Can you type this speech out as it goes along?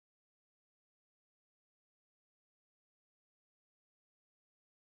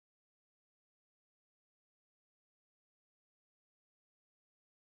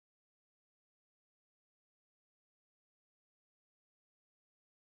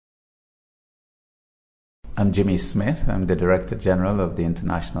I'm Jimmy Smith. I'm the Director General of the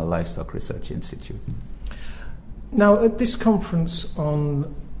International Livestock Research Institute. Now, at this conference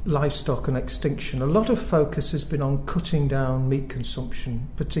on livestock and extinction, a lot of focus has been on cutting down meat consumption,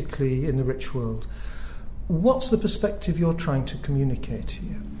 particularly in the rich world. What's the perspective you're trying to communicate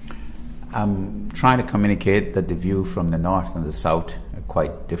here? I'm trying to communicate that the view from the north and the south are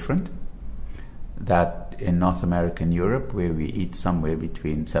quite different. That in North America and Europe, where we eat somewhere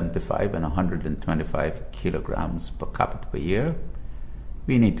between 75 and 125 kilograms per capita per year,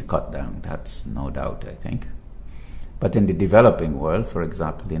 we need to cut down. That's no doubt, I think. But in the developing world, for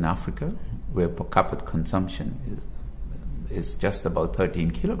example, in Africa, where per capita consumption is just about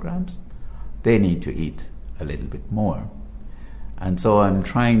 13 kilograms, they need to eat a little bit more. And so I'm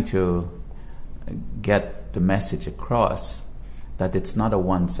trying to get the message across that it's not a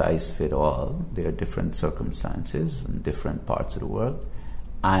one-size-fits-all. There are different circumstances in different parts of the world.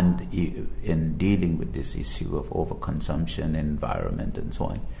 And in dealing with this issue of overconsumption, environment, and so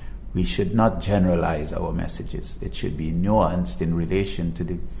on, we should not generalize our messages. It should be nuanced in relation to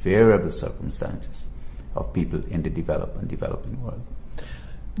the variable circumstances of people in the developed and developing world.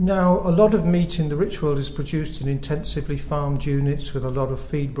 Now, a lot of meat in the rich world is produced in intensively farmed units with a lot of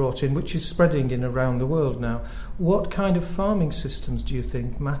feed brought in, which is spreading in around the world now. What kind of farming systems do you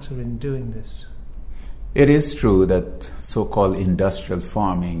think matter in doing this? It is true that so-called industrial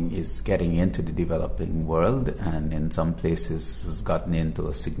farming is getting into the developing world, and in some places has gotten into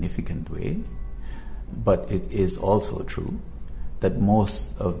a significant way. But it is also true that most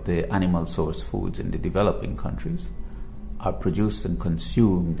of the animal source foods in the developing countries are produced and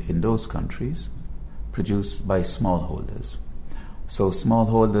consumed in those countries, produced by smallholders. So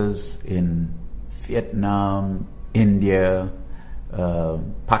smallholders in Vietnam, India,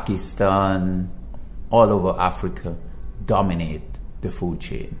 Pakistan, all over Africa dominate the food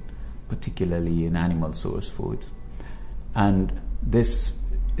chain, particularly in animal source food. And this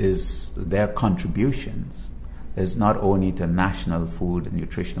is their contributions is not only to national food and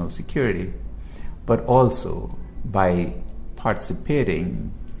nutritional security, but also by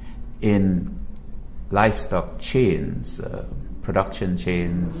participating in livestock chains, production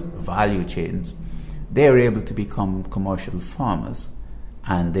chains, value chains. They are able to become commercial farmers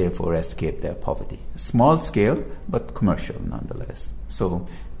and therefore escape their poverty. Small scale, but commercial nonetheless. So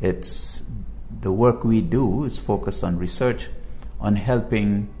it's the work we do is focused on research, on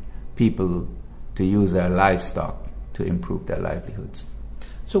helping people to use their livestock to improve their livelihoods.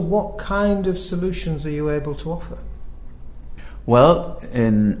 So what kind of solutions are you able to offer? Well,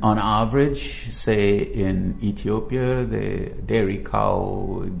 on average, say in Ethiopia, the dairy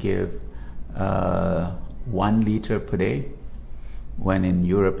cow give 1 liter per day, when in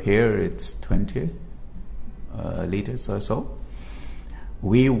Europe here it's 20 liters or so.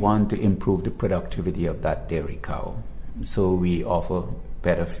 We want to improve the productivity of that dairy cow. So we offer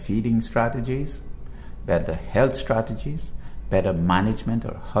better feeding strategies, better health strategies, better management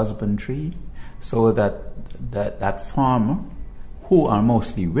or husbandry, so that farmer, who are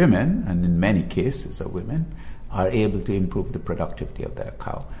mostly women, and in many cases are women, are able to improve the productivity of their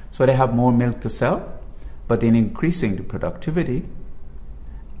cow. So they have more milk to sell, but in increasing the productivity,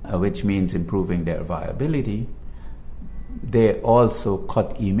 which means improving their viability, they also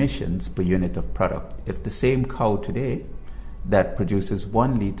cut emissions per unit of product. If the same cow today that produces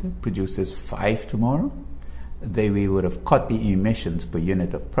 1 liter produces 5 tomorrow, we would have cut the emissions per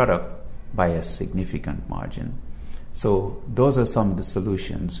unit of product by a significant margin. So those are some of the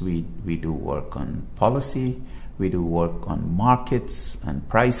solutions. We do work on policy, we do work on markets and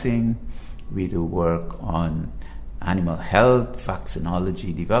pricing, we do work on animal health,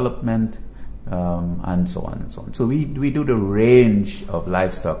 vaccinology development, and so on and so on. So we do the range of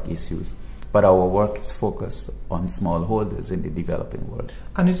livestock issues, but our work is focused on smallholders in the developing world.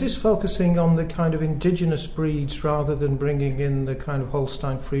 And is this focusing on the kind of indigenous breeds rather than bringing in the kind of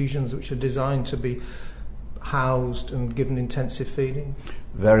Holstein Friesians which are designed to be housed and given intensive feeding?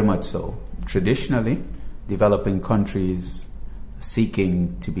 Very much so. Traditionally, developing countries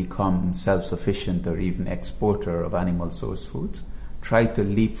seeking to become self-sufficient or even exporter of animal source foods try to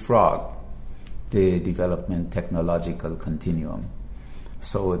leapfrog the development technological continuum.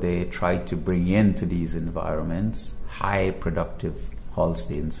 So they try to bring into these environments high productive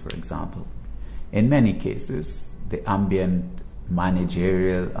Holsteins, for example. In many cases, the ambient,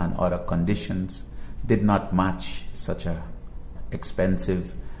 managerial, and other conditions did not match such a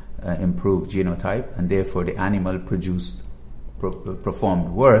expensive, improved genotype, and therefore the animal performed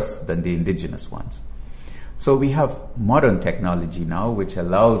worse than the indigenous ones. So we have modern technology now which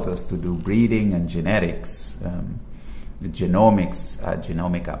allows us to do breeding and genetics, the genomics,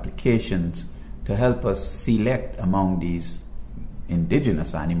 genomic applications, to to help us select among these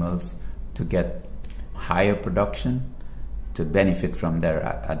indigenous animals to get higher production, to benefit from their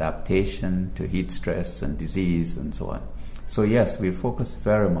adaptation to heat stress and disease and so on. So yes, we focus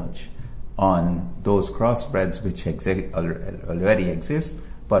very much on those crossbreds which already exist,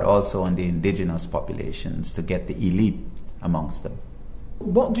 but also on the indigenous populations to get the elite amongst them.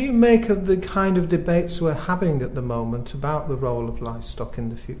 What do you make of the kind of debates we're having at the moment about the role of livestock in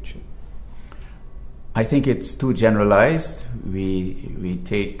the future? I think it's too generalized. We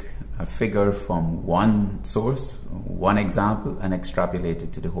take a figure from one source, one example, and extrapolate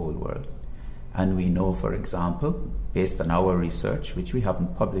it to the whole world. And we know, for example, based on our research, which we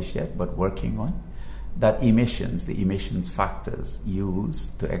haven't published yet, but working on, that the emissions factors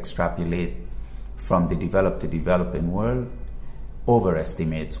used to extrapolate from the developed to developing world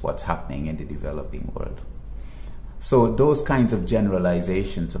overestimates what's happening in the developing world. So those kinds of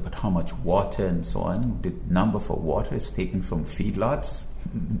generalizations about how much water and so on, the number for water is taken from feedlots.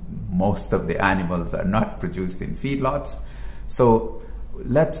 Most of the animals are not produced in feedlots. So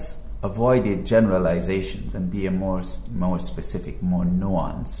let's avoid the generalizations and be a more specific, more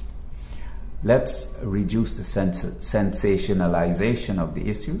nuanced. Let's reduce the sensationalization of the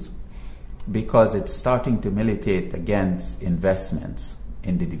issues, because it's starting to militate against investments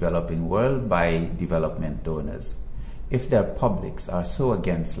in the developing world by development donors. If their publics are so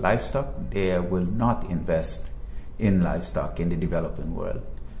against livestock, they will not invest in livestock in the developing world.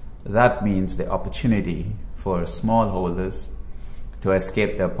 That means the opportunity for smallholders to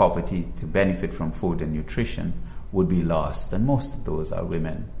escape their poverty, to benefit from food and nutrition, would be lost, and most of those are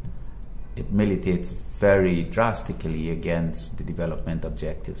women. It militates very drastically against the development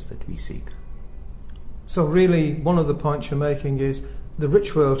objectives that we seek. So really, one of the points you're making is the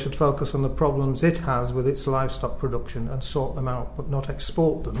rich world should focus on the problems it has with its livestock production and sort them out, but not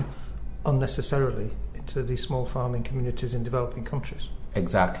export them unnecessarily into these small farming communities in developing countries.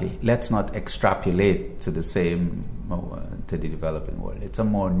 Exactly. Let's not extrapolate to the same to the developing world. It's a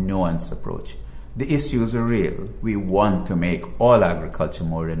more nuanced approach. The issues are real. We want to make all agriculture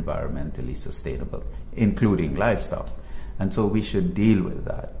more environmentally sustainable, including livestock. And so we should deal with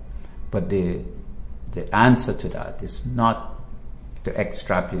that. But the answer to that is not to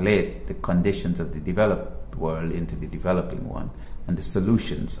extrapolate the conditions of the developed world into the developing one. And the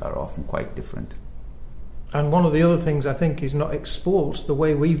solutions are often quite different. And one of the other things, I think, is not export the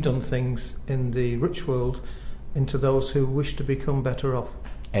way we've done things in the rich world into those who wish to become better off.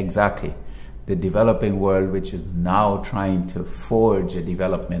 Exactly. The developing world, which is now trying to forge a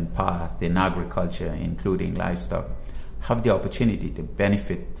development path in agriculture, including livestock, have the opportunity to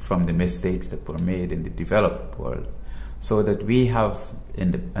benefit from the mistakes that were made in the developed world, so that we have,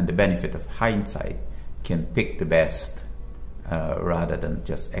 and the benefit of hindsight, can pick the best rather than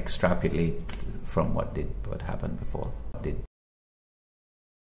just extrapolate from what happened before.